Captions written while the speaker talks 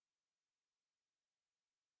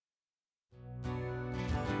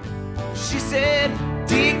She said,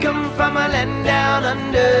 do you come from a land down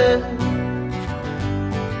under,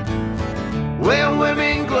 where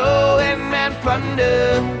women glow and men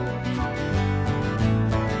plunder?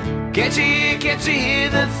 Can't you hear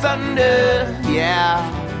the thunder? Yeah.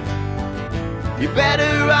 You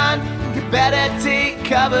better run, you better take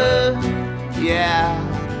cover. Yeah.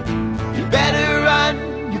 You better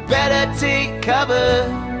run, you better take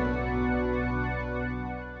cover.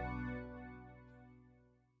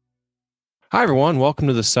 Hi, everyone. Welcome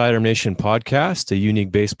to the Sidearm Nation podcast, a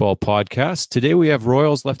unique baseball podcast. Today we have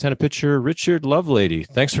Royals left-handed pitcher Richard Lovelady.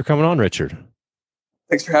 Thanks for coming on, Richard.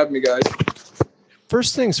 Thanks for having me, guys.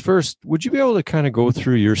 First things first, would you be able to kind of go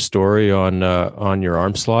through your story on your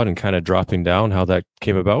arm slot and kind of dropping down, how that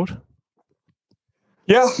came about?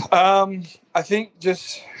 Yeah, I think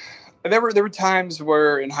just there were times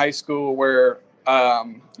where in high school where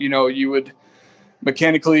you would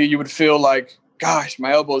feel like, gosh,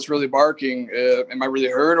 my elbow is really barking. Am I really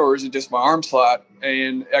hurt, or is it just my arm slot?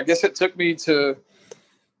 And I guess it took me to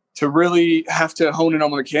really have to hone in on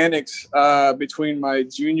mechanics between my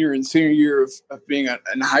junior and senior year of being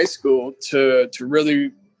in high school to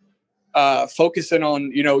really focus in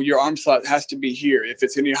on, your arm slot has to be here. If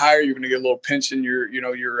it's any higher, you're going to get a little pinch in your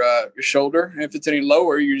shoulder. And if it's any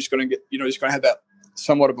lower, you're just going to get, just going to have that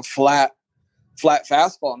somewhat of a flat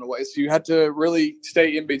fastball in the way. So you had to really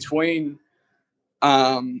stay in between.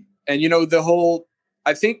 I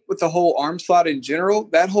think with the whole arm slot in general,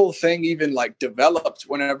 that whole thing even like developed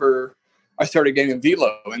whenever I started getting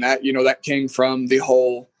velo, and that came from the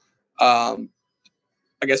whole, I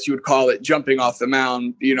guess you would call it jumping off the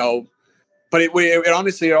mound, but it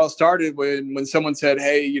honestly, it all started when someone said,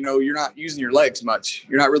 hey, you're not using your legs much.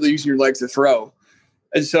 You're not really using your legs to throw.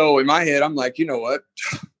 And so in my head, I'm like, you know what?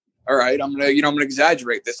 All right, I'm going to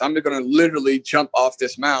exaggerate this. I'm going to literally jump off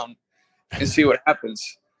this mound and see what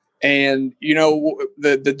happens. And,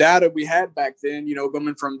 the data we had back then,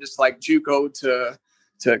 going from just like JUCO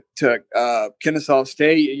to Kennesaw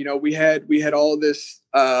State, we had all this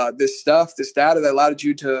data that allowed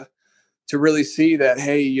you to really see that,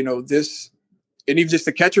 hey, this, and even just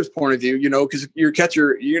the catcher's point of view, because your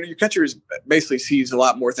catcher basically sees a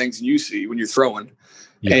lot more things than you see when you're throwing.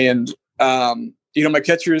 Yeah. And, my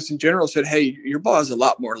catchers in general said, hey, your ball has a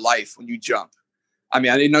lot more life when you jump. I mean,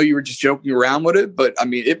 I didn't know you were just joking around with it, but I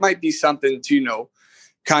mean, it might be something to,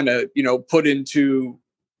 kind of, put into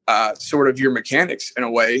sort of your mechanics in a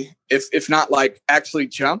way, if not like actually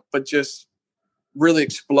jump, but just really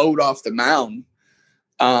explode off the mound.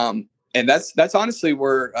 And that's honestly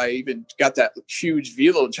where I even got that huge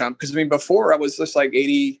velo jump. Cause I mean, before I was just like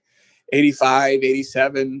 80, 85,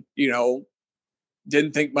 87,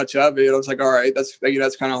 didn't think much of it. I was like, all right,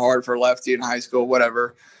 that's kind of hard for a lefty in high school,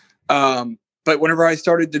 whatever. But whenever I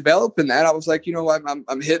started developing that, I was like,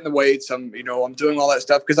 I'm hitting the weights. I'm doing all that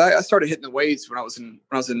stuff. Cause I started hitting the weights when I was in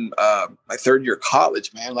my third year of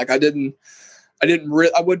college, man. Like I would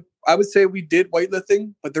say we did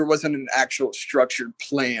weightlifting, but there wasn't an actual structured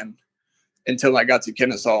plan until I got to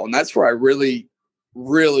Kennesaw. And that's where I really,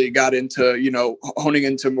 really got into, honing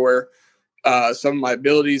into more, some of my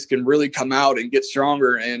abilities can really come out and get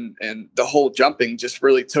stronger. And the whole jumping just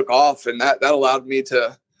really took off. And that allowed me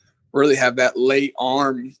to really have that late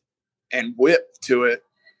arm and whip to it,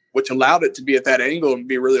 which allowed it to be at that angle and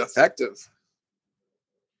be really effective.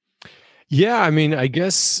 Yeah. I mean, I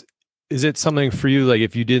guess, is it something for you? Like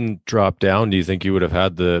if you didn't drop down, do you think you would have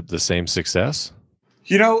had the same success?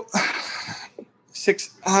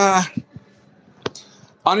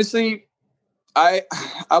 Honestly, I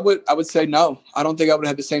would say no. I don't think I would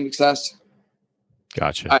have the same success.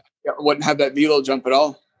 Gotcha. I wouldn't have that velo jump at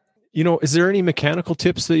all. Is there any mechanical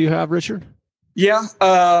tips that you have, Richard? Yeah.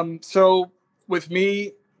 So with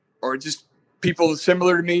me, or just people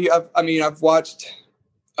similar to me, I've watched,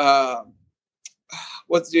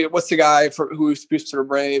 what's the guy who speaks to the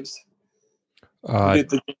Braves?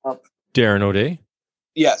 Darren O'Day.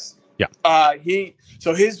 Yes. Yeah.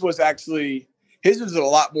 His was a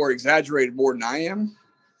lot more exaggerated, more than I am.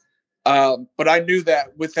 But I knew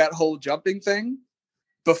that with that whole jumping thing,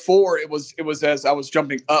 before it was as I was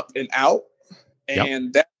jumping up and out,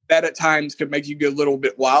 and that at times could make you get a little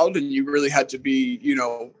bit wild, and you really had to be,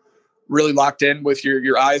 really locked in with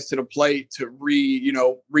your eyes to the plate to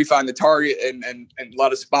refine the target, and a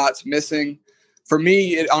lot of spots missing. For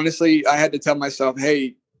me, honestly, I had to tell myself,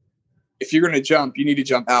 hey, if you're going to jump, you need to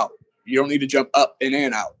jump out. You don't need to jump up and in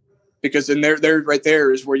and out, because then there right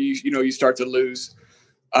there is where you start to lose.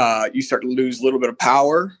 You start to lose a little bit of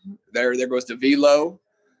power. There goes the velo.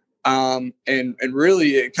 And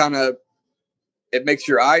really it makes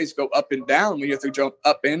your eyes go up and down when you have to jump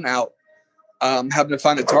up and out. having to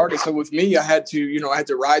find the target. So with me, I had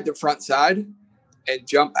to ride the front side and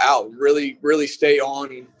jump out, really, really stay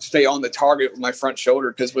on the target with my front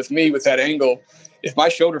shoulder. Because with me, with that angle, if my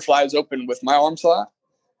shoulder flies open with my arm slot,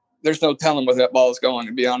 there's no telling where that ball is going,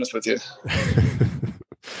 to be honest with you.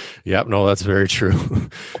 Yep. No, that's very true.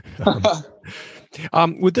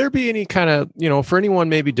 Would there be any kind of, for anyone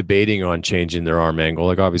maybe debating on changing their arm angle,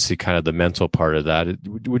 like obviously kind of the mental part of that,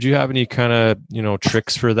 would you have any kind of,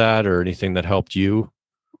 tricks for that or anything that helped you?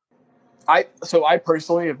 I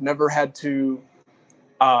personally have never had to,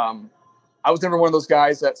 I was never one of those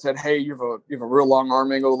guys that said, hey, you have a real long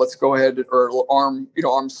arm angle. Let's go ahead, or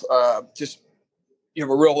arms, just, you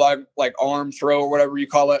have a real like arm throw or whatever you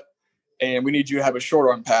call it. And we need you to have a short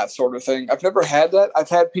arm path sort of thing. I've never had that. I've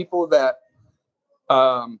had people that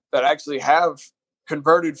actually have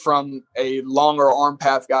converted from a longer arm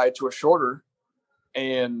path guy to a shorter.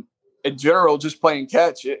 And in general, just playing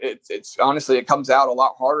catch, it's honestly, it comes out a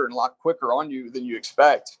lot harder and a lot quicker on you than you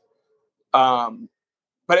expect. But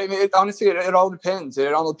honestly, it all depends.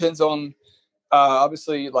 It all depends on,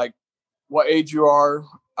 obviously, like what age you are,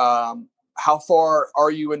 how far are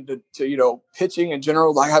you into pitching in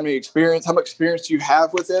general, like how much experience you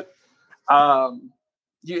have with it.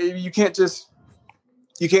 You can't just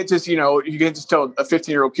tell a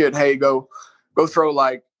 15-year-old kid, hey, go throw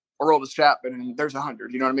like Aroldis Chapman and there's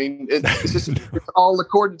 100. You know what I mean? It's just it's all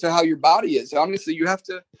according to how your body is. Honestly, you have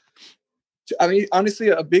to. Honestly,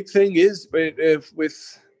 a big thing is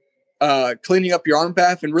with cleaning up your arm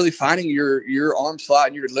path and really finding your arm slot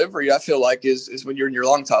and your delivery. I feel like is when you're in your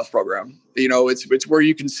long toss program. It's where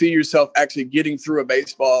you can see yourself actually getting through a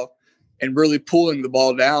baseball and really pulling the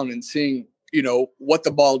ball down and seeing what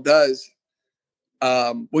the ball does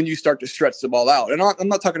when you start to stretch the ball out. And I'm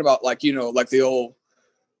not talking about like the old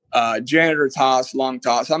janitor toss, long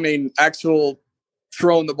toss. I mean actual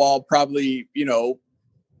throwing the ball probably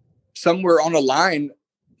somewhere on a line,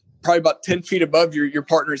 probably about 10 feet above your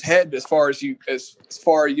partner's head, as far say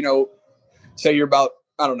you're about,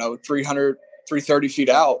 I don't know, 300, 330 feet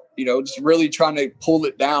out, just really trying to pull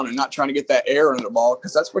it down and not trying to get that air into the ball.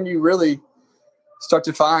 Cause that's when you really start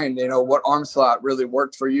to find, what arm slot really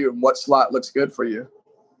worked for you and what slot looks good for you.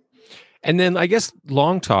 And then I guess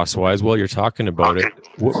long toss wise, while you're talking about it,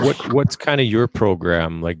 what's kind of your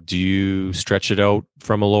program? Like, do you stretch it out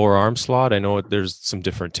from a lower arm slot? I know there's some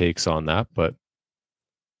different takes on that, but.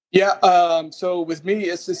 Yeah. So with me,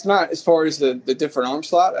 it's not as far as the different arm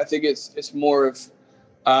slot. I think it's more of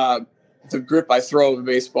the grip I throw the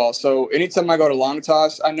baseball. So anytime I go to long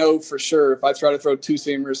toss, I know for sure if I try to throw two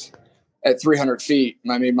seamers at 300 feet,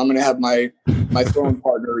 I mean, I'm going to have my throwing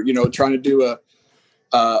partner, trying to do a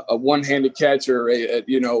one-handed catch or a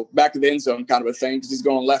back of the end zone kind of a thing, because he's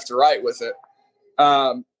going left to right with it.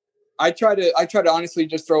 I try to honestly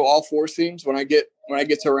just throw all four seams when I get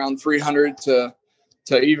to around 300 to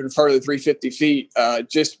even further 350 feet.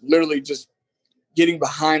 Just literally just getting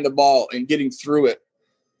behind the ball and getting through it.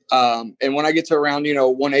 And when I get to around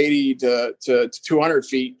 180 to 200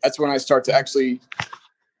 feet, that's when I start to actually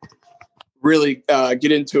really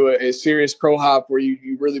get into a serious pro hop where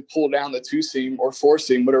you really pull down the two seam or four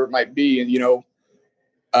seam, whatever it might be. And,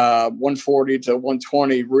 140 to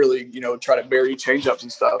 120, really, try to bury changeups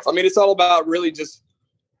and stuff. I mean, it's all about really just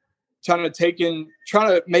trying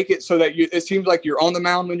to make it so that it seems like you're on the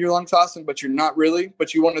mound when you're long tossing, but you're not really,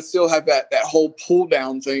 but you want to still have that whole pull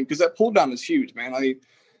down thing. Cause that pull down is huge, man. I mean,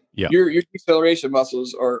 your deceleration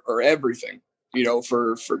muscles are everything,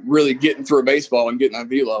 for really getting through a baseball and getting that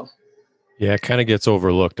velo. Yeah, it kind of gets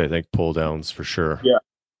overlooked, I think, pull downs for sure. Yeah.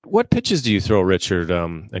 What pitches do you throw, Richard,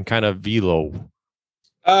 and kind of velo?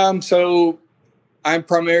 So I'm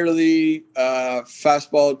primarily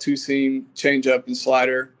fastball, two seam, changeup, and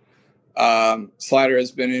slider. Slider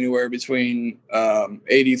has been anywhere between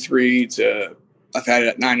 83 to I've had it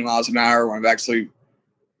at 90 miles an hour when I've actually,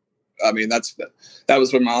 that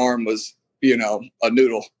was when my arm was, a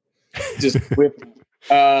noodle, just whipping.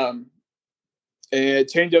 And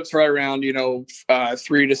changeups right around,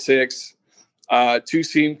 3 to 6. Two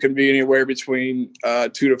seam can be anywhere between 2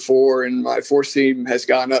 to 4, and my four seam has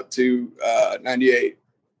gone up to 98.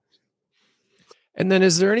 And then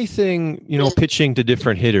is there anything, pitching to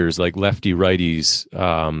different hitters like lefty righties?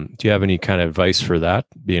 Do you have any kind of advice for that,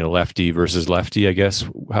 being a lefty versus lefty, I guess?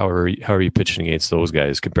 How are you pitching against those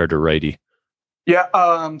guys compared to righty? Yeah.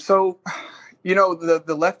 So,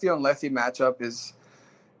 the lefty on lefty matchup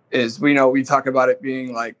is we talk about it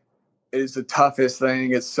being like, it is the toughest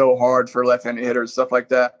thing. It's so hard for left-handed hitters, stuff like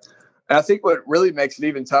that. And I think what really makes it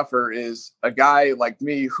even tougher is a guy like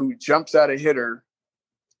me who jumps at a hitter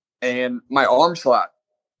and my arm slot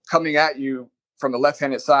coming at you from the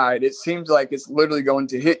left-handed side, it seems like it's literally going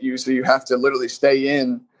to hit you. So you have to literally stay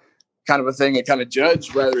in kind of a thing and kind of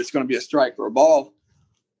judge whether it's going to be a strike or a ball.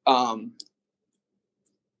 I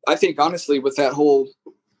think honestly with my whole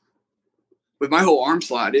arm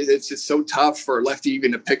slide, it's just so tough for a lefty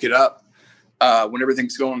even to pick it up when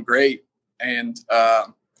everything's going great. And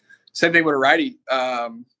same thing with a righty.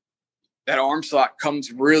 That arm slot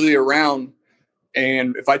comes really around.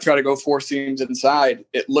 And if I try to go 4 seams inside,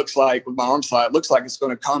 it looks like with my arm slide, it looks like it's going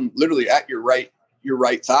to come literally at your right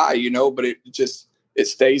thigh, but it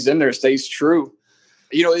stays in there, stays true.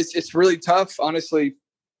 It's really tough, honestly.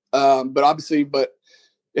 But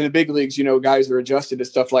in the big leagues, guys are adjusted to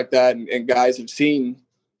stuff like that. And guys have seen,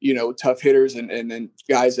 tough hitters and then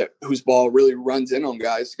guys whose ball really runs in on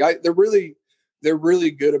guys. They're really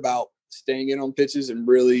good about staying in on pitches and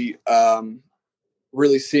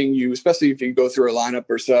really seeing you, especially if you go through a lineup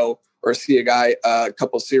or so, or see a guy a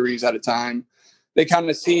couple series at a time. They kind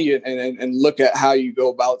of see it and look at how you go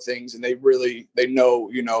about things, and they know,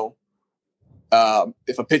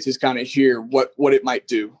 if a pitch is kind of here, what it might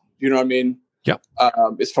do. You know what I mean? Yeah.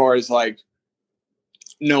 As far as like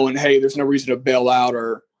knowing, hey, there's no reason to bail out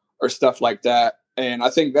or stuff like that. And I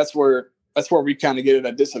think that's where we kind of get at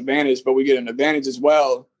a disadvantage, but we get an advantage as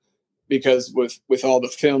well, because with all the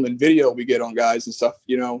film and video we get on guys and stuff,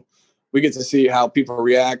 we get to see how people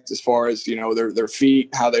react as far as, their feet,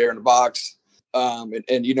 how they are in the box, and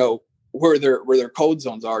where their cold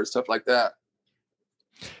zones are and stuff like that.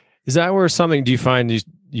 Is that where something, do you find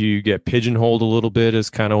you get pigeonholed a little bit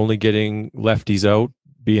as kind of only getting lefties out,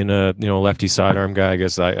 being a, lefty sidearm guy? I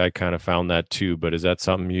guess I kind of found that too, but is that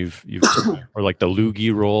something you've or like the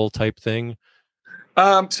loogie roll type thing?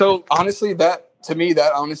 So honestly, to me,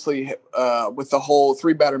 with the whole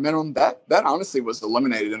 3-batter minimum, that honestly was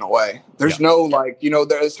eliminated in a way. There's no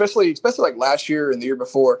especially like last year and the year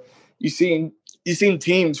before, you've seen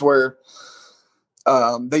teams where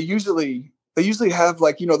they usually have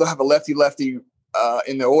they'll have a lefty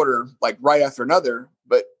in the order like right after another.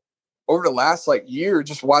 But over the last year,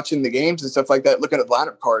 just watching the games and stuff like that, looking at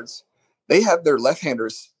lineup cards, they have their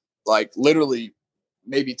left-handers like literally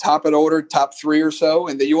maybe top of the order, top 3 or so,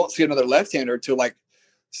 and then you won't see another left-hander till like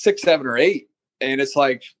 6, 7, or 8. And it's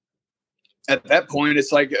like at that point,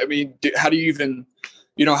 it's like, I mean, how do you even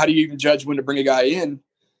judge when to bring a guy in,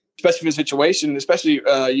 especially in a situation, especially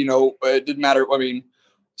it didn't matter. I mean,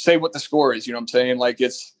 say what the score is, you know what I'm saying? Like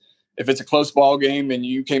if it's a close ball game and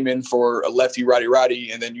you came in for a lefty,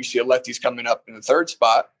 righty, and then you see a lefty's coming up in the 3rd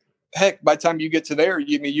spot, heck, by the time you get to there,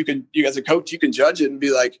 you as a coach, you can judge it and be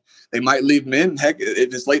like, they might leave him in. Heck,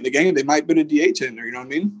 if it's late in the game, they might put a DH in there. You know what I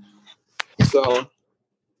mean? So,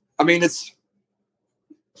 I mean, it's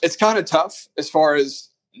kind of tough as far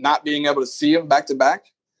as not being able to see him back to back.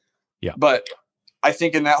 Yeah. But I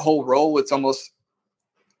think in that whole role, it's almost,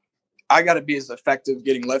 I got to be as effective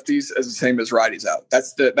getting lefties as the same as righties out.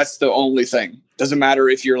 That's the only thing. Doesn't matter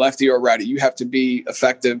if you're lefty or righty. You have to be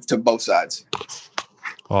effective to both sides.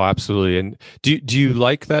 Oh, absolutely. And do you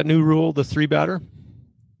like that new rule, the 3-batter?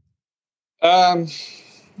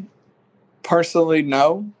 Personally,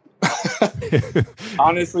 no.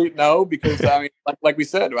 Honestly, no, because I mean, like we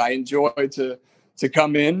said, I enjoy to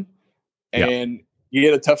come in and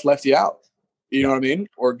get a tough lefty out. You know what I mean?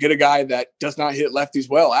 Or get a guy that does not hit lefties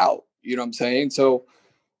well out. You know what I'm saying? So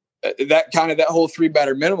that whole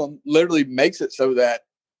 3-batter minimum literally makes it so that,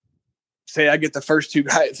 say I get the first 2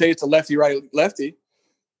 guys, say it's a lefty, righty, lefty.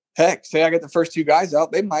 Heck, say I get the first 2 guys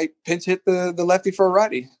out, they might pinch hit the lefty for a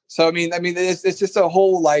righty. So I mean, it's just a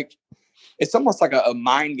whole it's almost like a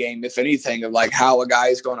mind game, if anything, of like how a guy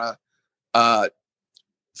is going to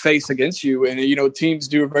face against you. And teams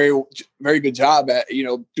do a very, very good job at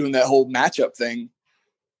doing that whole matchup thing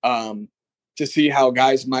to see how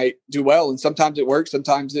guys might do well. And sometimes it works,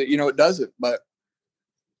 sometimes it doesn't. But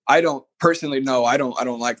I don't personally know. I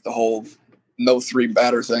don't like the whole no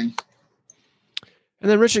 3-batter thing. And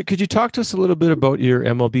then, Richard, could you talk to us a little bit about your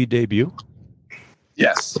MLB debut?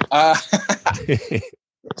 Yes.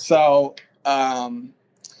 So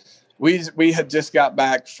we had just got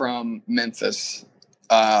back from Memphis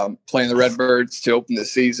playing the Redbirds to open the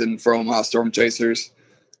season for Omaha Storm Chasers.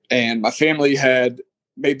 And my family had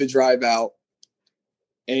made the drive out.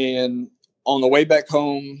 And on the way back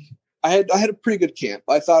home, I had a pretty good camp.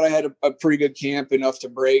 I thought I had a pretty good camp, enough to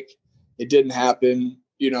break. It didn't happen.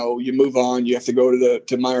 You move on, you have to go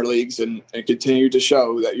to minor leagues and continue to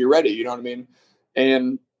show that you're ready. You know what I mean?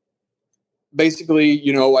 And basically,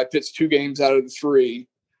 I pitched 2 games out of the 3,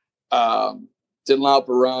 didn't allow up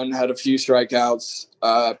a run, had a few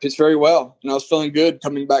strikeouts, pitched very well. And I was feeling good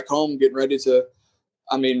coming back home, getting ready to,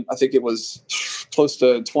 I think it was close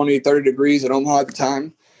to 20, 30 degrees in Omaha at the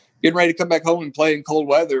time, getting ready to come back home and play in cold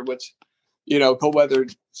weather, which, cold weather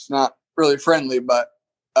is not really friendly, but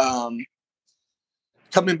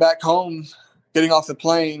coming back home, getting off the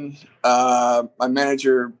plane, my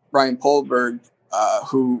manager, Brian Polberg,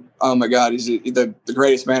 who, oh my God, he's the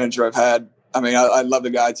greatest manager I've had. I mean, I love the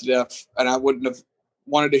guy to death, and I wouldn't have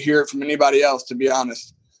wanted to hear it from anybody else, to be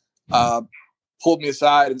honest. Pulled me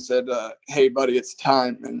aside and said, "Hey, buddy, it's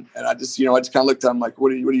time." And I just kind of looked at him like,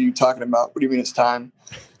 "What are you talking about? What do you mean it's time?"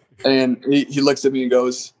 And he looks at me and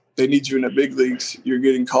goes, "They need you in the big leagues. You're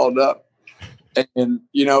getting called up." And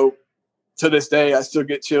to this day, I still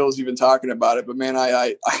get chills even talking about it. But man,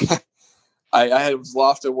 I was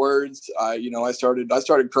lost of words. I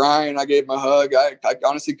started crying. I gave him a hug. I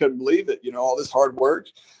honestly couldn't believe it. All this hard work.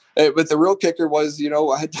 But the real kicker was,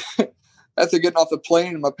 I had to, after getting off the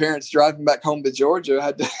plane and my parents driving back home to Georgia,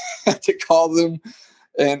 I had to call them.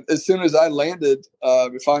 And as soon as I landed,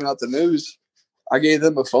 we found out the news. I gave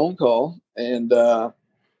them a phone call, and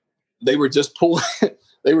they were just pulling.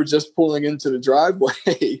 They were just pulling into the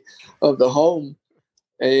driveway of the home,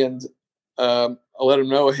 and I let them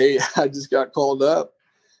know, "Hey, I just got called up,"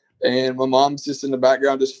 and my mom's just in the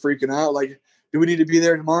background, just freaking out, like, "Do we need to be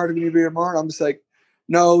there tomorrow? Do we need to be there tomorrow?" And I'm just like,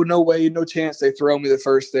 "No way, no chance." They throw me the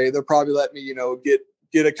first day. They'll probably let me,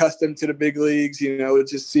 get accustomed to the big leagues,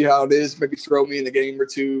 just see how it is. Maybe throw me in a game or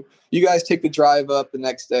two. You guys take the drive up the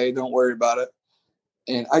next day. Don't worry about it.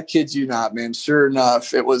 And I kid you not, man. Sure enough,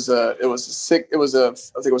 I think it was either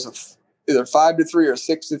 5-3 or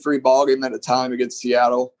 6-3 ball game at a time against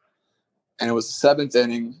Seattle, and it was the 7th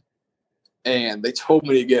inning, and they told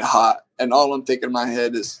me to get hot, and all I'm thinking in my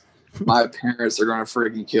head is, my parents are going to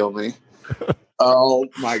freaking kill me. Oh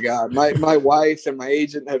my God! My wife and my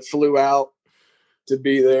agent had flew out to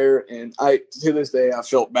be there, and to this day I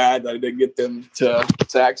felt bad that I didn't get them to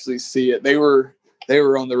actually see it. They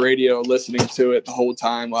were on the radio listening to it the whole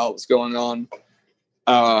time while it was going on.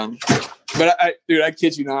 But I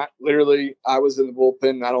kid you not, literally, I was in the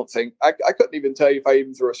bullpen. I don't think I couldn't even tell you if I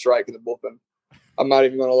even threw a strike in the bullpen. I'm not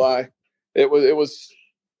even going to lie. It was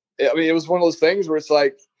one of those things where it's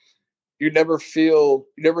like, you never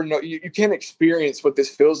know. You can't experience what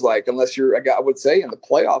this feels like unless you're, I would say, in the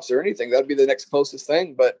playoffs or anything. That'd be the next closest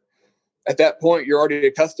thing. But at that point, you're already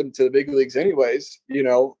accustomed to the big leagues anyways,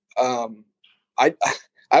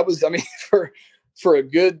 I was, for a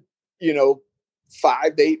good,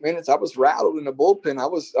 5 to 8 minutes, I was rattled in the bullpen.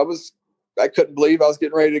 I couldn't believe I was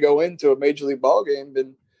getting ready to go into a major league ball game.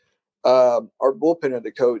 And our bullpen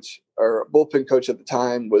coach at the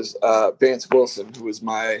time was Vance Wilson, who was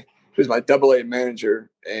my AA manager.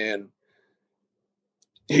 And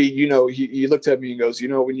he looked at me and goes,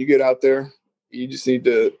 when you get out there, you just need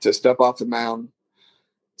to step off the mound,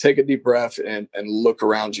 take a deep breath, and look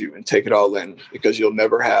around you and take it all in, because you'll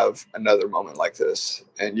never have another moment like this.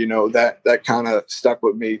 And, that kind of stuck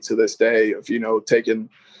with me to this day of,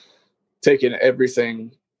 taking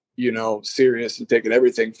everything, serious and taking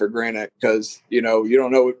everything for granted, because, you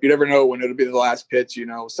never know when it'll be the last pitch,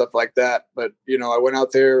 stuff like that. But, I went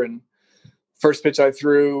out there, and first pitch I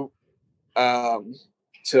threw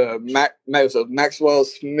to Maxwell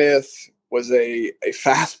Smith was a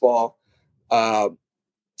fastball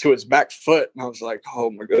to his back foot, and I was like, "Oh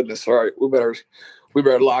my goodness! All right, we better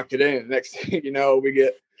lock it in." Next thing you know, we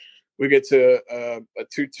get to a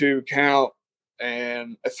 2-2 count,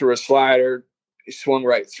 and I threw a slider. He swung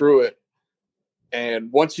right through it,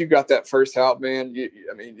 and once you got that first out, man,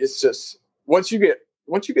 it's just once you get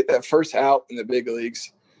that first out in the big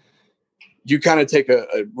leagues, you kind of take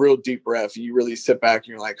a real deep breath, and you really sit back, and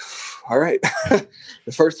you're like, "All right,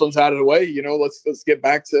 the first one's out of the way. Let's get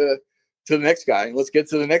back to the next guy. Let's get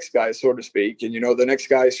to the next guy, so to speak." And, the next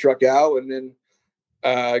guy struck out, and then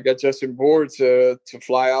I got Justin Bour to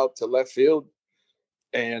fly out to left field.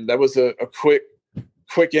 And that was a quick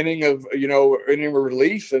inning of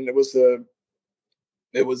relief. And it was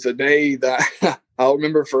a day that I'll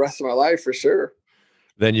remember for the rest of my life for sure.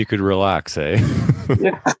 Then you could relax, eh?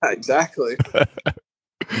 Yeah, exactly.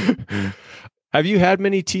 Have you had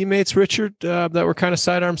many teammates, Richard, that were kind of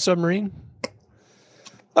sidearm submarine?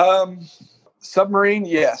 Submarine,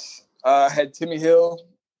 yes. Had Timmy Hill.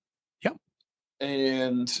 Yep.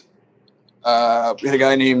 And we had a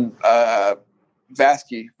guy named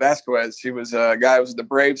Vasquez. He was a guy who was at the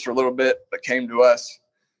Braves for a little bit, but came to us,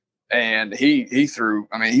 and he threw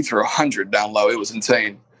 100 down low. It was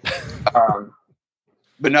insane.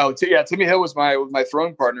 But no, Timmy Hill was my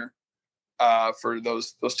throwing partner for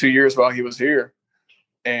those 2 years while he was here.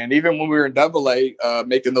 And even when we were in AA,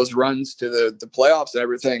 making those runs to the playoffs and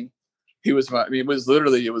everything, he was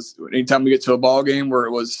anytime we get to a ball game where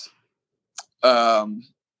it was,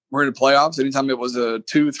 we're in the playoffs. Anytime it was a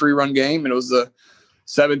 2-3 run game and it was the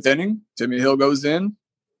 7th inning, Timmy Hill goes in,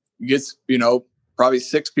 gets, probably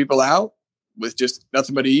 6 people out with just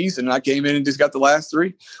nothing but ease. And I came in and just got the last 3.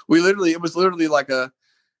 It was literally like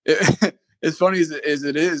as funny as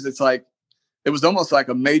it is, it's like, it was almost like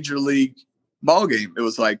a major league ball game. It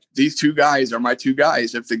was like, these 2 guys are my 2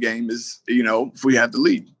 guys if the game is, if we have the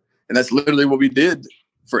lead. And that's literally what we did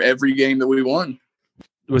for every game that we won.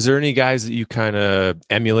 Was there any guys that you kind of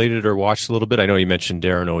emulated or watched a little bit? I know you mentioned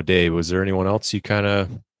Darren O'Day. Was there anyone else you kind of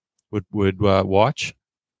would watch?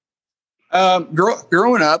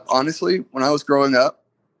 Growing up, honestly, when I was growing up,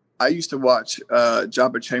 I used to watch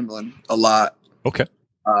Jabba Chamberlain a lot. Okay.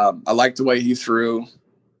 I liked the way he threw.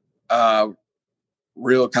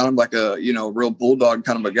 Real kind of like a real bulldog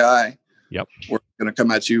kind of a guy. Yep. We're going to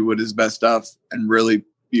come at you with his best stuff and really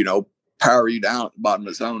power you down at the bottom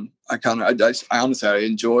of the zone. I honestly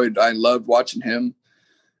I loved watching him.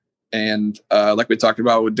 And like we talked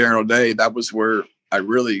about with Darren O'Day, that was where I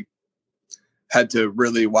really had to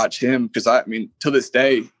really watch him, because to this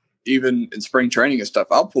day, even in spring training and stuff,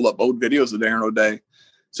 I'll pull up old videos of Darren O'Day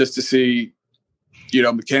just to see,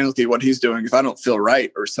 mechanically what he's doing. If I don't feel right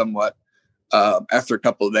or somewhat after a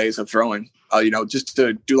couple of days of throwing, just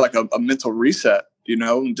to do like a mental reset,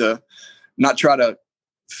 and to not try to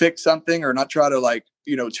fix something or not try to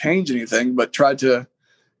change anything, but try to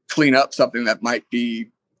clean up something that might be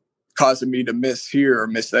causing me to miss here or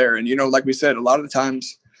miss there. And, like we said, a lot of the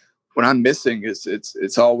times when I'm missing,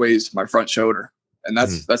 it's always my front shoulder. And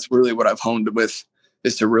that's really what I've honed with,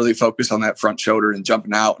 is to really focus on that front shoulder and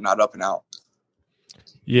jumping out, not up and out.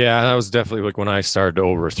 Yeah, that was definitely like when I started to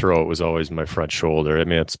overthrow, it was always my front shoulder.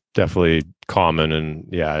 It's definitely common. And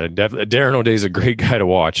yeah, Darren O'Day's a great guy to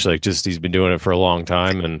watch. Like, just, he's been doing it for a long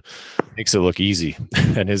time and makes it look easy.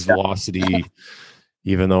 And his velocity,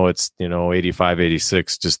 even though it's, 85,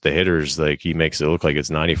 86, just the hitters, like, he makes it look like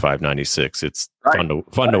it's 95, 96. It's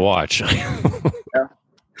fun to watch. Yeah.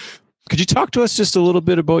 Could you talk to us just a little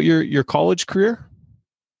bit about your college career?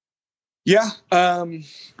 Yeah.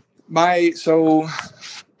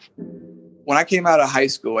 When I came out of high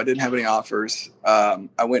school, I didn't have any offers.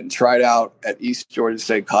 I went and tried out at East Georgia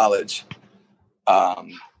State College.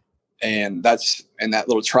 And that's in that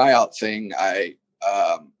little tryout thing. I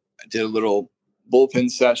did a little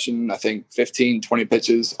bullpen session, I think 15, 20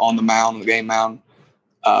 pitches on the mound, the game mound.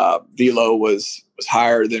 Velo was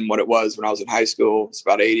higher than what it was when I was in high school. It's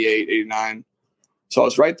about 88, 89. So I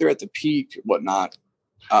was right there at the peak, whatnot.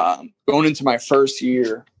 Going into my first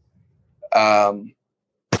year,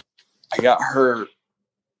 I got hurt.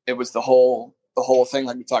 It was the whole thing,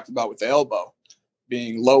 like we talked about with the elbow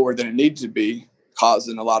being lower than it needed to be,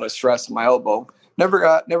 causing a lot of stress on my elbow. Never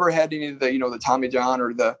had any of the, the Tommy John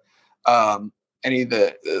or the any of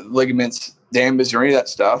the ligaments damaged or any of that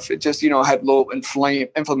stuff. It just, had a little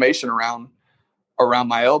inflammation around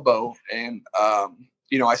my elbow. And,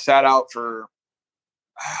 I sat out for,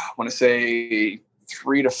 I want to say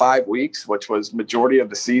 3 to 5 weeks, which was majority of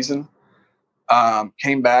the season.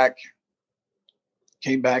 Came back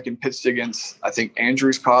and pitched against, I think,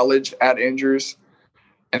 Andrews College at Andrews.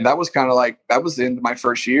 And that was kind of like, that was the end of my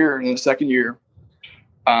first year. And then the second year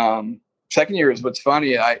is what's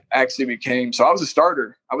funny. I actually so I was a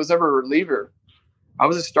starter. I was never a reliever. I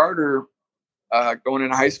was a starter going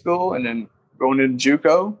into high school and then going into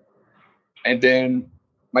JUCO. And then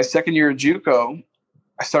my second year of JUCO,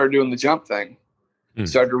 I started doing the jump thing.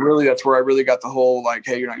 That's where I really got the whole, like,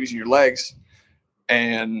 hey, you're not using your legs.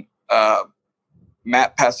 And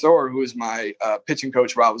Matt Passor, who was my pitching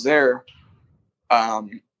coach while I was there,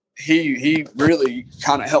 he really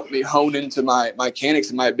kind of helped me hone into my mechanics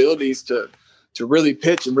and my abilities to really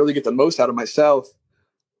pitch and really get the most out of myself.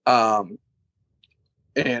 And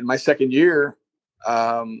my second year,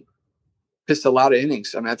 pitched a lot of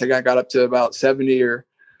innings. I think I got up to about 70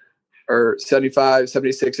 or 75,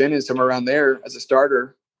 76 innings, somewhere around there as a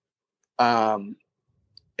starter. And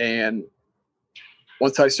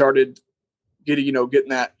once I started getting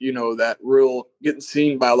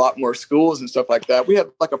seen by a lot more schools and stuff like that, we had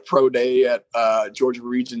like a pro day at Georgia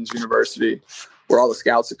Regions University where all the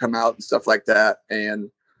scouts would come out and stuff like that.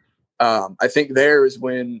 And I think there is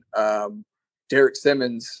when Derek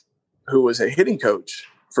Simmons, who was a hitting coach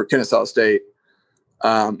for Kennesaw State,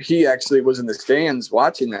 he actually was in the stands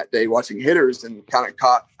watching that day, watching hitters, and kind of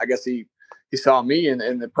caught, I guess he saw me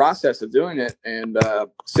in the process of doing it, and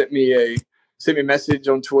sent me a message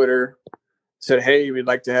on Twitter, said, hey, we'd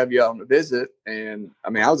like to have you on a visit. And I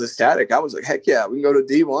was ecstatic. I was like, heck yeah, we can go to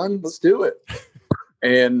D1. Let's do it.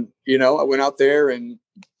 And, I went out there and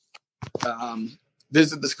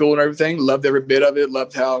visited the school and everything. Loved every bit of it.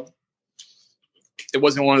 Loved how it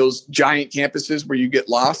wasn't one of those giant campuses where you get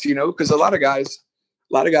lost, you know, because a lot of guys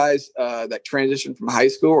that transition from high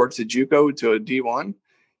school or to JUCO to a D1,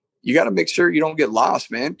 you got to make sure you don't get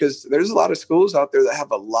lost, man, because there's a lot of schools out there that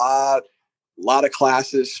have a lot of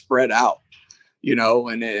classes spread out, you know,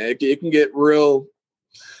 and it can get real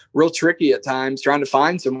tricky at times trying to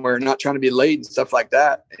find somewhere, not trying to be late and stuff like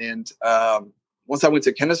that. And once I went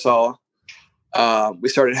to Kennesaw, we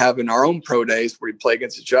started having our own pro days where we play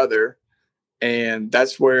against each other. And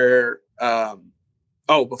that's where,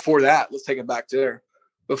 before that, let's take it back there.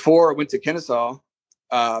 Before I went to Kennesaw,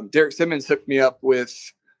 Derek Simmons hooked me up with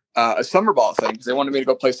a summer ball thing because they wanted me to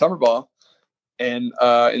go play summer ball and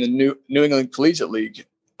in the New England Collegiate League.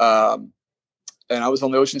 And I was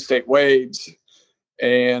on the Ocean State Waves,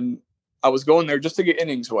 and I was going there just to get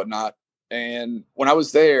innings and whatnot. And when I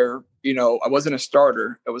was there, you know, I wasn't a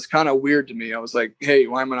starter. It was kind of weird to me. I was like, hey,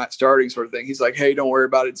 why am I not starting, sort of thing. He's like, hey, don't worry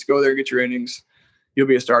about it. Just go there, get your innings. You'll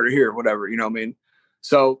be a starter here, whatever. You know what I mean?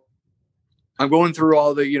 So I'm going through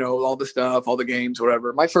all the stuff, all the games,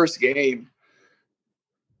 whatever. My first game,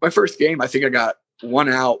 I think I got one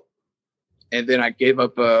out, and then I gave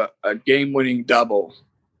up a game-winning double.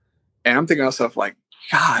 And I'm thinking to myself, like,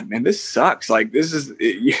 God, man, this sucks. Like, this is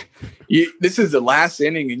the last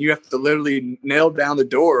inning, and you have to literally nail down the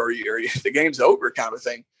door, or the game's over, kind of a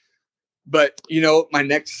thing. But you know,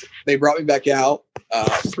 they brought me back out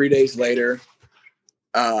 3 days later.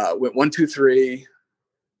 Went 1, 2, 3.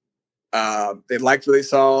 They liked what they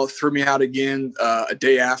saw. Threw me out again a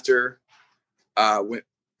day after. Went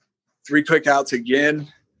 3 quick outs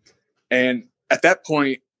again, and at that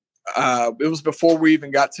point, it was before we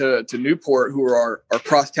even got to Newport, who were our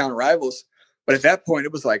crosstown rivals. But at that point,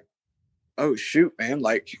 it was like, oh shoot, man!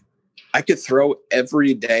 Like, I could throw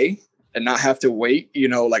every day and not have to wait, you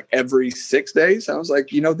know, like every 6 days. I was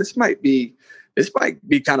like, you know, this might be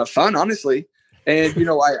kind of fun, honestly. And you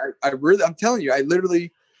know, I'm telling you, I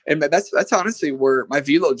literally, and that's honestly where my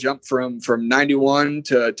velo jumped from 91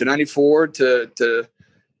 to 94 to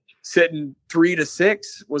sitting 3 to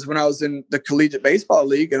 6 was when I was in the collegiate baseball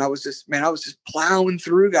league. And I was just plowing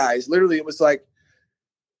through guys. Literally, it was like,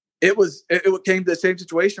 it came to the same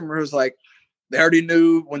situation where it was like, they already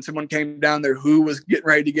knew when someone came down there who was getting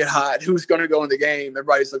ready to get hot, who's going to go in the game.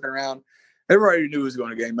 Everybody's looking around. Everybody knew who was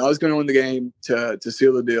going to the game. I was going to win the game to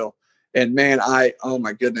seal the deal. And man, oh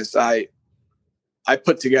my goodness, I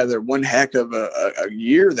put together one heck of a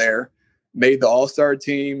year there. Made the All-Star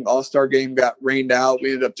team. All-Star game got rained out.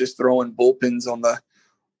 We ended up just throwing bullpens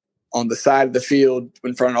on the side of the field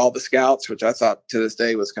in front of all the scouts, which I thought to this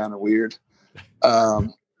day was kind of weird.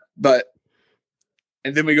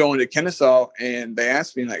 And then we go into Kennesaw, and they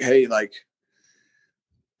asked me, like, hey, like,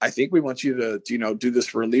 I think we want you to, you know, do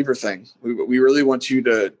this reliever thing. We really want you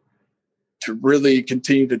to really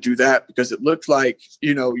continue to do that, because it looked like,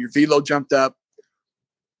 you know, your velo jumped up.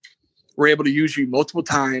 We're able to use you multiple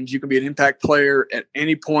times. You can be an impact player at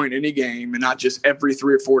any point, any game, and not just every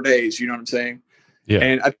 3 or 4 days. You know what I'm saying? Yeah.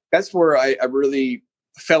 And that's where I really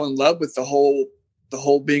fell in love with the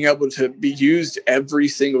whole being able to be used every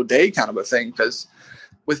single day kind of a thing. Because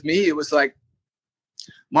with me, it was like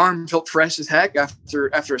my arm felt fresh as heck after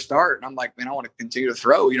a start. And I'm like, man, I want to continue to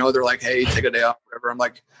throw. You know, they're like, hey, take a day off, whatever. I'm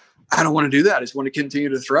like, I don't want to do that. I just want to continue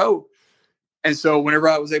to throw. And so whenever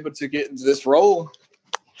I was able to get into this role,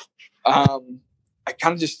 I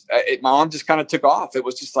kind of my arm just kind of took off. It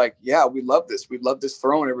was just like, yeah, we love this. We love this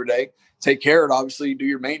throwing every day. Take care of it. Obviously, do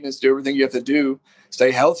your maintenance, do everything you have to do, stay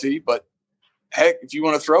healthy. But heck, if you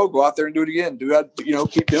want to throw, go out there and do it again. Do that, you know,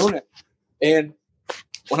 keep doing it. And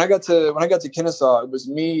when I got to Kennesaw, it was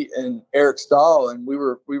me and Eric Stahl, and we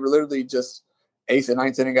were literally just 8th and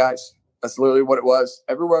 9th inning guys. That's literally what it was.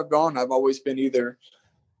 Everywhere I've gone, I've always been either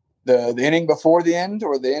the inning before the end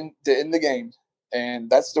or the end to end the game. And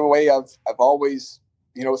that's the way I've always,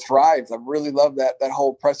 you know, thrived. I really love that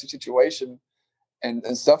whole pressure situation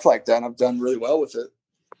and stuff like that. And I've done really well with it.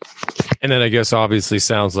 And then I guess obviously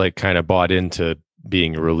sounds like kind of bought into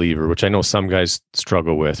being a reliever, which I know some guys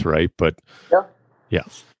struggle with, right? But yeah.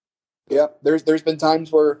 There's been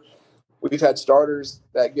times where we've had starters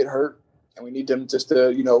that get hurt, and we need them just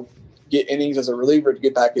to, you know, get innings as a reliever to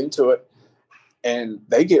get back into it. And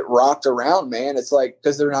they get rocked around, man. It's like,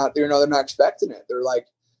 because they're not expecting it.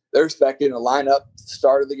 They're expecting a lineup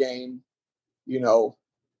start of the game, you know,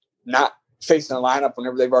 not facing a lineup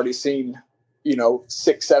whenever they've already seen, you know,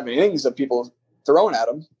 6-7 innings of people throwing at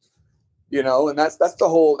them, you know. And that's the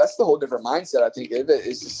whole different mindset, I think, of it.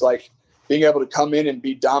 Is just like being able to come in and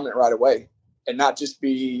be dominant right away, and not just be,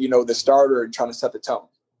 you know, the starter and trying to set the tone.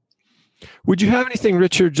 Would you have anything,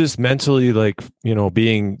 Richard, just mentally, like,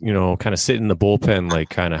 being, kind of sitting in the bullpen, like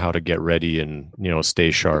kind of how to get ready and,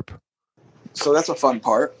 stay sharp? So that's a fun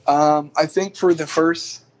part. I think for the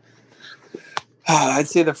first, I'd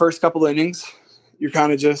say the first couple innings, you're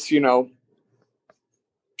kind of just,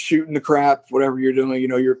 shooting the crap, whatever you're doing,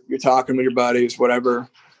 you're talking with your buddies, whatever.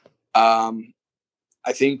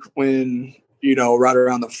 I think when, right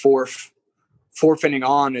around the fourth inning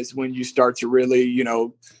on is when you start to really,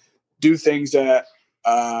 do things that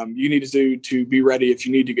you need to do to be ready if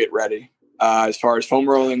you need to get ready. As far as foam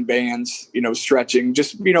rolling, bands, stretching,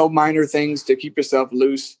 just, minor things to keep yourself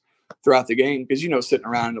loose throughout the game. Because, sitting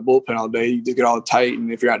around in the bullpen all day, you just get all tight.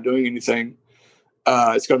 And if you're not doing anything,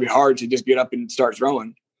 it's going to be hard to just get up and start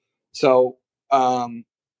throwing. So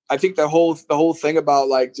I think the whole thing about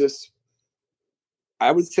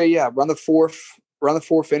I would say, yeah, around the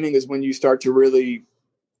fourth inning is when you start to really,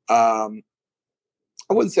 I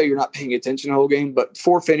wouldn't say you're not paying attention the whole game, but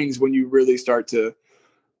fourth innings when you really start to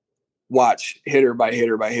watch hitter by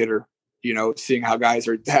hitter by hitter, seeing how guys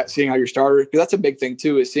are seeing how your starter, because that's a big thing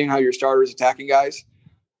too, is seeing how your starter is attacking guys.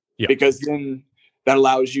 Yeah. Because then that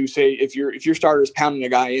allows you, say, if your starter is pounding a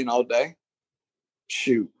guy in all day,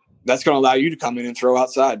 shoot, that's going to allow you to come in and throw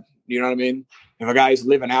outside. You know what I mean? If a guy's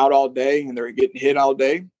living out all day and they're getting hit all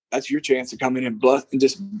day, that's your chance to come in and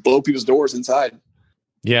just blow people's doors inside.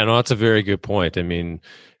 Yeah, no, that's a very good point. I mean,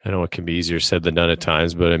 I know it can be easier said than done at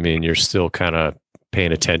times, but I mean, you're still kind of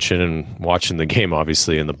paying attention and watching the game,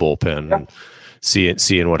 obviously, in the bullpen, yeah, and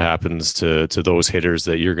seeing what happens to those hitters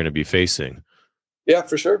that you're going to be facing. Yeah,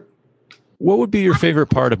 for sure. What would be your favorite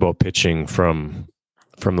part about pitching from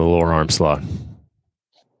the lower arm slot?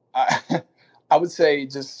 I would say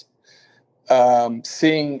just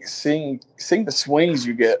seeing the swings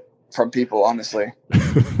you get from people. Honestly,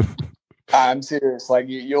 I'm serious. Like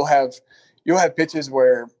you'll have pitches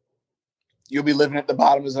where you'll be living at the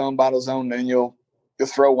bottom zone, and you'll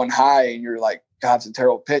throw one high, and you're like, God, it's a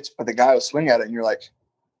terrible pitch, but the guy will swing at it, and you're like,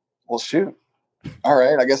 well, shoot. All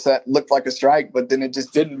right, I guess that looked like a strike, but then it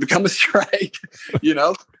just didn't become a strike.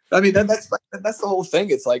 I mean, that's the whole thing.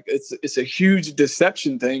 It's like it's a huge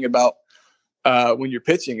deception thing about when you're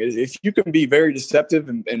pitching. If you can be very deceptive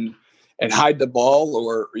and hide the ball,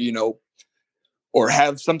 or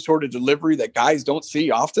have some sort of delivery that guys don't see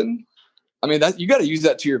often, I mean, that you got to use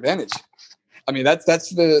that to your advantage. I mean, that's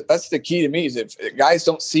the key to me, is if guys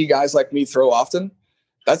don't see guys like me throw often,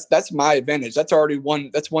 that's my advantage. That's already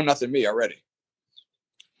that's 1-0 me already.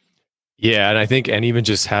 Yeah, and I think, and even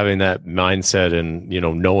just having that mindset and,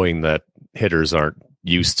 knowing that hitters aren't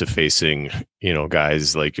used to facing,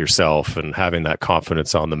 guys like yourself, and having that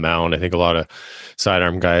confidence on the mound. I think a lot of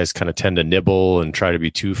sidearm guys kind of tend to nibble and try to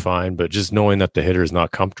be too fine, but just knowing that the hitter is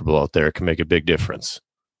not comfortable out there can make a big difference.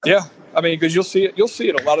 Yeah, I mean, because you'll see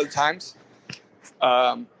it a lot of the times,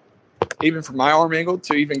 even from my arm angle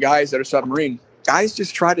to even guys that are submarine. Guys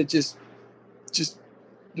just try to just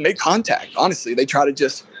make contact. Honestly, they try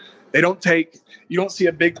to they don't take. You don't see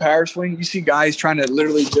a big power swing. You see guys trying to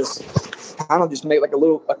literally just kind of just make like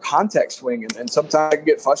a contact swing, and sometimes it can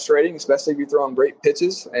get frustrating, especially if you're throwing great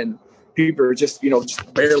pitches and people are just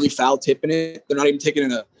barely foul tipping it. They're not even taking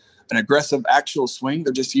an aggressive actual swing.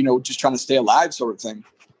 They're just just trying to stay alive, sort of thing.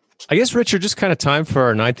 I guess, Richard, just kind of time for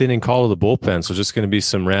our 9th inning call of the bullpen. So just going to be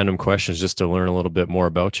some random questions just to learn a little bit more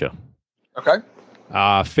about you. Okay.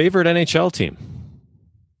 Favorite NHL team?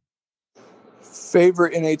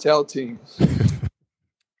 Favorite NHL team?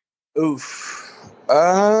 Oof.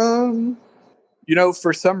 For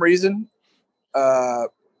some reason, I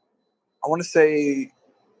want to say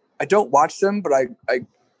I don't watch them, but I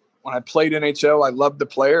when I played NHL, I loved the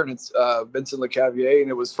player, and it's Vincent Lecavalier, and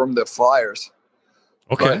it was from the Flyers.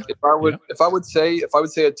 Okay. But if I would say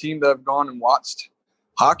a team that I've gone and watched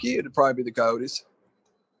hockey, it'd probably be the Coyotes.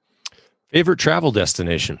 Favorite travel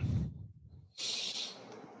destination?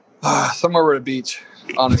 Somewhere with a beach,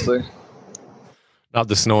 honestly. Not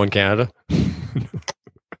the snow in Canada.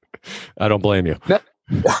 I don't blame you.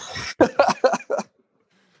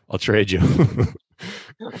 I'll trade you.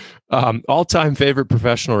 All-time favorite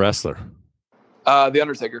professional wrestler? The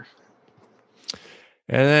Undertaker.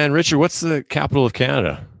 And then, Richard, what's the capital of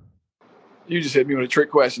Canada? You just hit me with a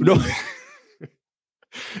trick question. No.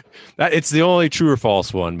 It's the only true or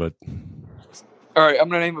false one, but... All right, I'm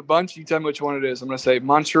going to name a bunch. You tell me which one it is. I'm going to say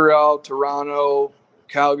Montreal, Toronto,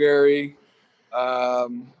 Calgary.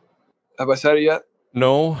 Have I said it yet?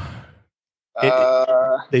 No.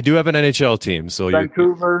 They do have an NHL team, so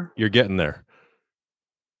Vancouver. You're getting there.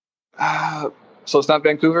 So it's not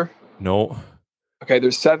Vancouver? No. Okay,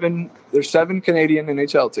 there's seven Canadian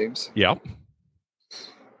NHL teams. Yep.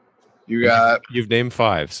 You got You've named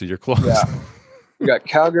 5, so you're close. Yeah. You got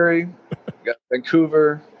Calgary, you got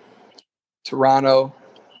Vancouver, Toronto,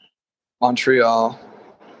 Montreal.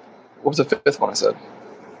 What was the 5th one I said?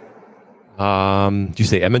 Did you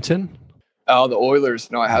say Edmonton? Oh, the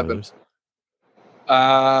Oilers. No, I haven't.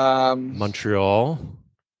 Montreal.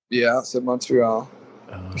 Yeah, I said Montreal.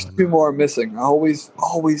 There's 2 more I'm missing. I always,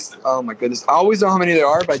 oh my goodness. I always know how many there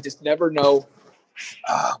are, but I just never know.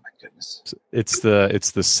 Oh my goodness. It's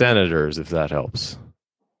the Senators, if that helps.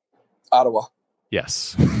 Ottawa.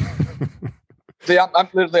 Yes. See, I'm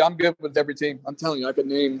good with every team. I'm telling you, I could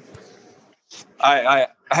name. I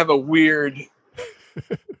have a weird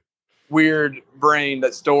brain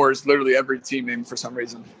that stores literally every team name for some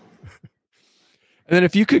reason. And then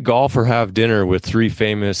if you could golf or have dinner with 3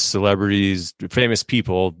 famous celebrities, famous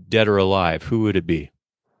people, dead or alive, who would it be?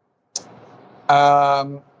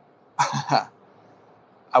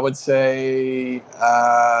 I would say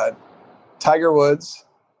Tiger Woods,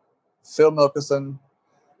 Phil Mickelson,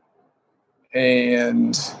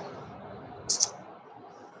 and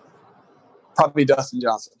probably Dustin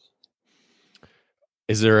Johnson.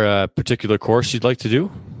 Is there a particular course you'd like to do?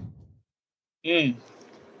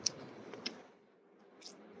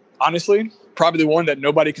 Honestly, probably the one that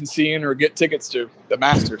nobody can see in or get tickets to, the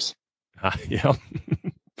Masters. Yeah.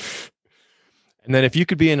 And then if you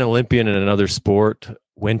could be an Olympian in another sport,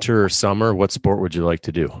 winter or summer, what sport would you like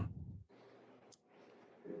to do?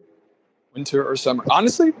 Winter or summer?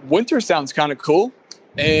 Honestly, winter sounds kind of cool.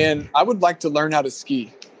 And I would like to learn how to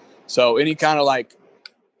ski. So any kind of I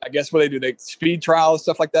guess what they speed trials,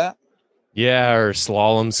 stuff like that. Yeah, or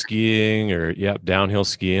slalom skiing or downhill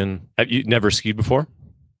skiing. Have you never skied before?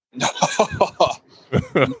 No.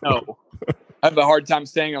 I have a hard time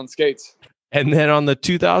staying on skates. And then on the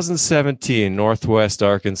 2017 Northwest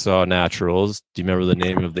Arkansas Naturals, do you remember the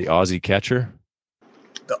name of the Aussie catcher?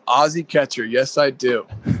 The Aussie catcher, yes, I do.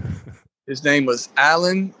 His name was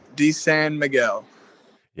Alan De San Miguel.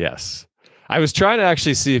 Yes. I was trying to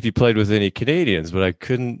actually see if you played with any Canadians, but I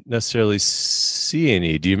couldn't necessarily see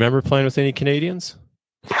any. Do you remember playing with any Canadians?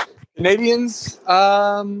 Canadians?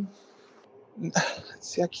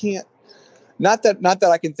 See, I can't. Not that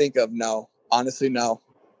I can think of. No, honestly, no.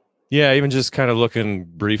 Yeah, even just kind of looking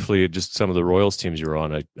briefly at just some of the Royals teams you were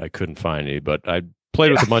on, I couldn't find any. But I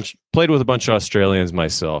played with a bunch of Australians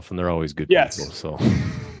myself, and they're always good people. So,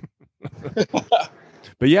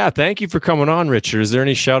 but yeah, thank you for coming on, Richard. Is there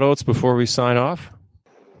any shout outs before we sign off?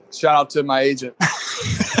 Shout out to my agent.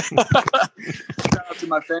 Shout out to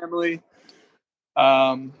my family.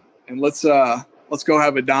 And let's go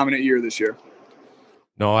have a dominant year this year.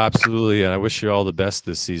 No, absolutely. And I wish you all the best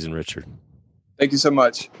this season, Richard. Thank you so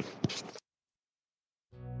much.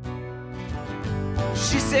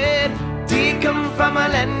 She said, do you come from a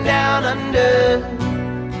land down under,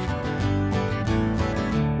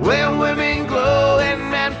 where women glow and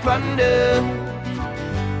men plunder?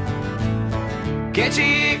 Can't you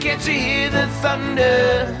hear the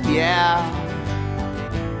thunder? Yeah.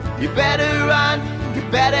 You better run, you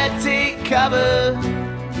better take cover.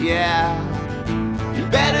 Yeah. You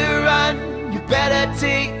better run, you better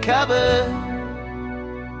take cover.